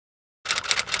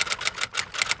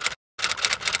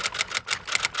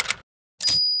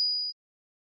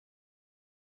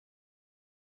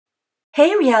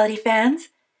Hey reality fans!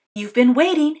 You've been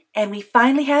waiting, and we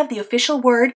finally have the official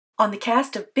word on the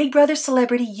cast of Big Brother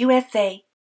Celebrity USA.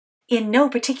 In no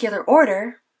particular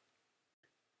order,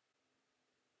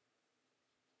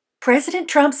 President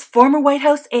Trump's former White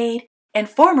House aide and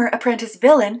former Apprentice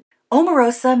villain,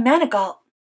 Omarosa Manigault.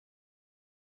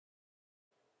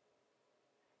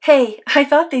 Hey, I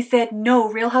thought they said no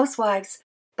Real Housewives,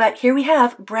 but here we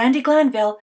have Brandi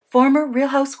Glanville, former Real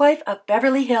Housewife of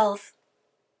Beverly Hills.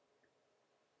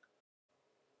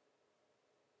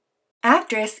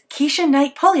 Actress Keisha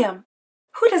Knight Pulliam.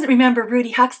 Who doesn't remember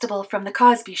Rudy Huxtable from The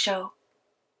Cosby Show?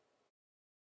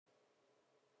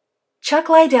 Chuck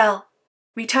Liddell,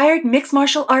 retired mixed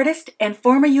martial artist and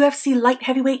former UFC light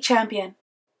heavyweight champion.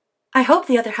 I hope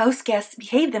the other house guests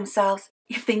behave themselves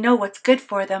if they know what's good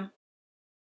for them.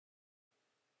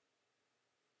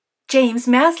 James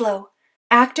Maslow,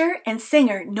 actor and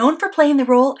singer known for playing the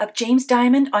role of James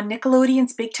Diamond on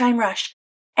Nickelodeon's Big Time Rush,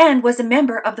 and was a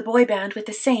member of the boy band with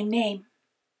the same name.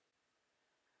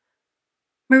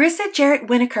 Marissa Jarrett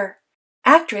Winokur,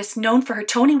 actress known for her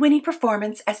Tony-winning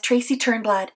performance as Tracy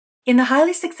Turnblad in the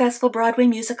highly successful Broadway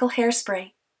musical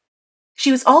Hairspray.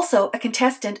 She was also a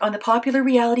contestant on the popular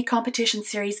reality competition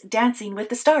series Dancing with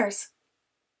the Stars.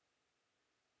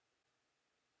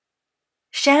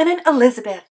 Shannon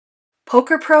Elizabeth,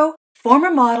 poker pro,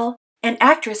 former model, and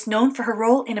actress known for her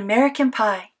role in American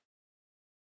Pie.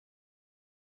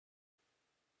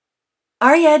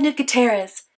 Ariadne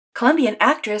Gutierrez, Colombian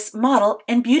actress, model,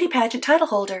 and beauty pageant title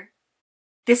holder.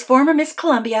 This former Miss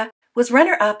Colombia was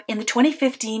runner-up in the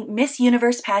 2015 Miss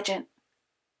Universe pageant.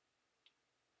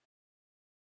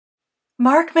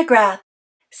 Mark McGrath,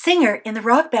 singer in the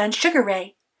rock band Sugar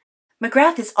Ray.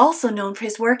 McGrath is also known for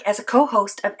his work as a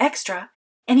co-host of Extra,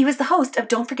 and he was the host of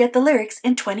Don't Forget the Lyrics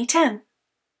in 2010.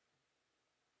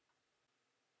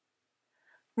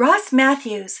 Ross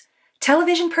Matthews,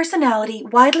 television personality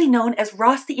widely known as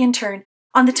Ross the Intern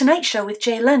on The Tonight Show with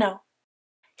Jay Leno.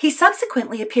 He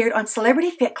subsequently appeared on Celebrity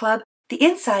Fit Club, The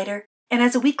Insider, and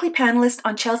as a weekly panelist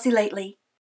on Chelsea Lately.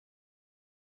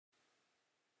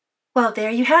 Well,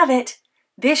 there you have it.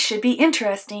 This should be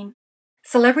interesting.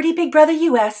 Celebrity Big Brother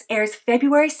US airs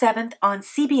February 7th on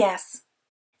CBS.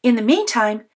 In the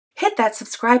meantime, hit that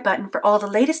subscribe button for all the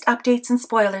latest updates and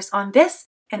spoilers on this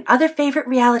and other favorite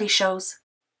reality shows.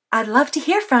 I'd love to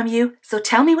hear from you, so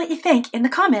tell me what you think in the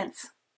comments.